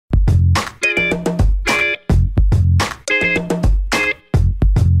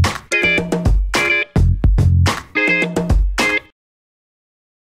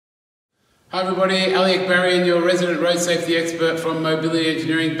Hi everybody, Ali Akbarian, your resident road safety expert from Mobility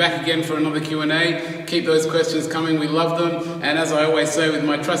Engineering, back again for another Q&A. Keep those questions coming, we love them. And as I always say with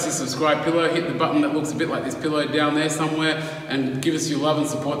my trusty subscribe pillow, hit the button that looks a bit like this pillow down there somewhere and give us your love and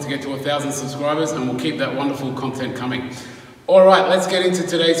support to get to 1,000 subscribers, and we'll keep that wonderful content coming. All right, let's get into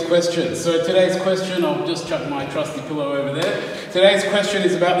today's question. So today's question, I'll just chuck my trusty pillow over there. Today's question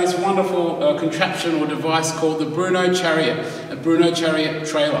is about this wonderful contraption or device called the Bruno Chariot, a Bruno Chariot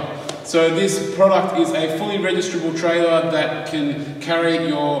trailer. So this product is a fully registrable trailer that can carry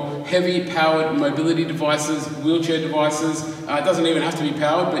your heavy powered mobility devices, wheelchair devices. It doesn't even have to be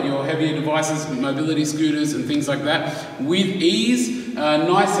powered, but your heavier devices, mobility scooters and things like that, with ease,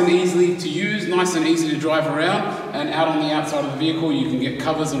 nice and easily to use, nice and easy to drive around, and out on the outside of the vehicle you can get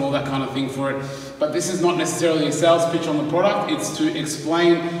covers and all that kind of thing for it. But this is not necessarily a sales pitch on the product, it's to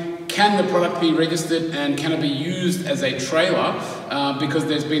explain, can the product be registered and can it be used as a trailer? Because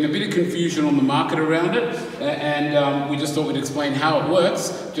there's been a bit of confusion on the market around it, and we just thought we'd explain how it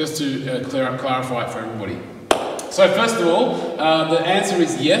works, just to clarify it for everybody. So first of all, the answer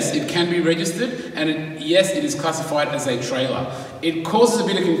is yes, it can be registered, and yes, it is classified as a trailer. It causes a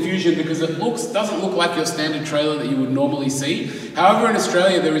bit of confusion because it doesn't look like your standard trailer that you would normally see. However, in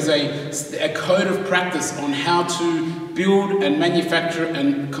Australia there is a code of practice on how to build and manufacture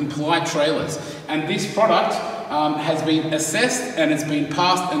and comply trailers. And this product has been assessed and it's been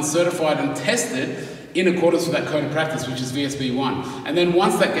passed and certified and tested in accordance with that code of practice, which is VSB1. And then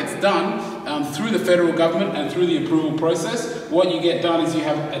once that gets done, through the federal government and through the approval process, what you get done is you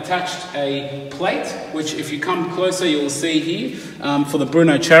have attached a plate, which if you come closer you'll see here, for the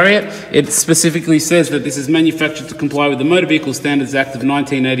Bruno Chariot. It specifically says that this is manufactured to comply with the Motor Vehicle Standards Act of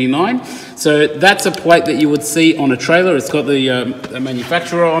 1989. So that's a plate that you would see on a trailer. It's got the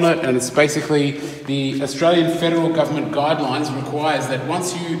manufacturer on it, and it's basically the Australian federal government guidelines requires that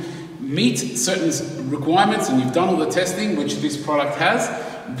once you meet certain requirements and you've done all the testing, which this product has,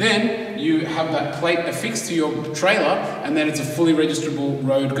 then you have that plate affixed to your trailer, and then it's a fully registrable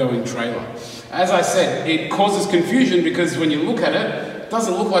road-going trailer. As I said, it causes confusion because when you look at it, it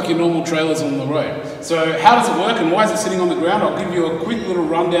doesn't look like your normal trailers on the road. So how does it work and why is it sitting on the ground? I'll give you a quick little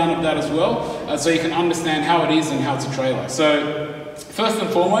rundown of that as well, so you can understand how it is and how it's a trailer. So first and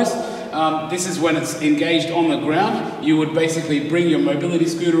foremost, this is when it's engaged on the ground. You would basically bring your mobility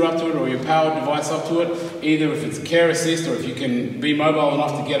scooter up to it or your powered device up to it, either if it's a care assist or if you can be mobile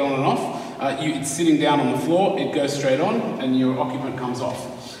enough to get on and off. It's sitting down on the floor, it goes straight on and your occupant comes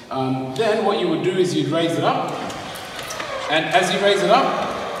off. Then what you would do is you'd raise it up, and as you raise it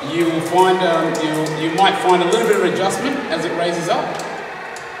up, you will find, you might find a little bit of adjustment as it raises up.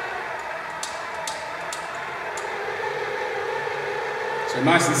 So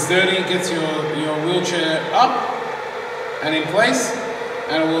nice and sturdy, gets your wheelchair up and in place,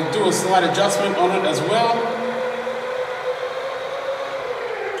 and we'll do a slight adjustment on it as well,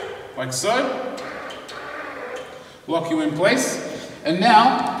 like so. Lock you in place, and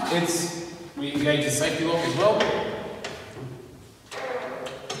now we engage the safety lock as well.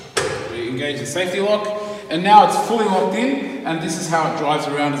 We engage the safety lock, and now it's fully locked in, and this is how it drives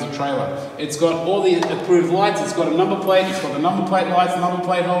around as a trailer. It's got all the approved lights, it's got a number plate, it's got the number plate lights, number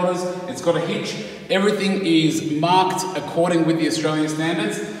plate holders, it's got a hitch. Everything is marked according with the Australian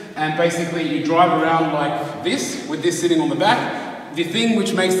standards, and basically you drive around like this, with this sitting on the back. The thing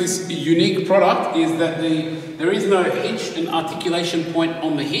which makes this a unique product is that there is no hitch and articulation point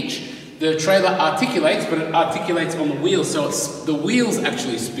on the hitch. The trailer articulates, but it articulates on the wheels, so the wheels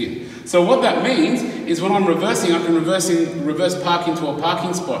actually spin. So what that means is when I'm reversing, I can reverse park into a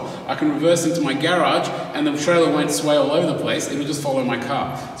parking spot. I can reverse into my garage, and the trailer won't sway all over the place, it'll just follow my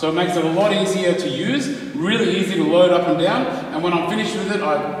car. So it makes it a lot easier to use, really easy to load up and down, and when I'm finished with it,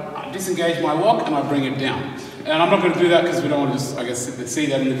 I disengage my lock and I bring it down. And I'm not going to do that because we don't want to just, I guess, see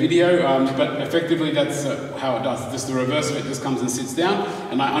that in the video, but effectively that's how it does. Just the reverse of it just comes and sits down,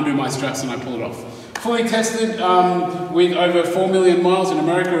 and I undo my straps and I pull it off. Fully tested with over 4 million miles in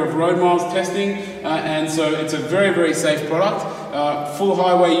America of road miles testing, and so it's a very, very safe product. Full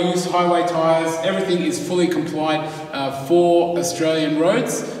highway use, highway tyres, everything is fully complied for Australian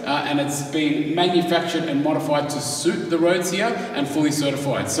roads, and it's been manufactured and modified to suit the roads here and fully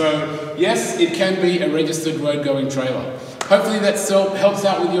certified. So yes, it can be a registered road-going trailer. Hopefully that helps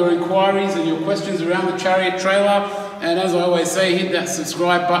out with your inquiries and your questions around the Chariot trailer. And as I always say, hit that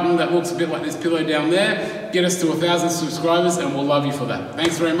subscribe button that looks a bit like this pillow down there. Get us to 1,000 subscribers and we'll love you for that.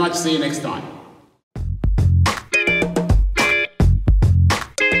 Thanks very much. See you next time.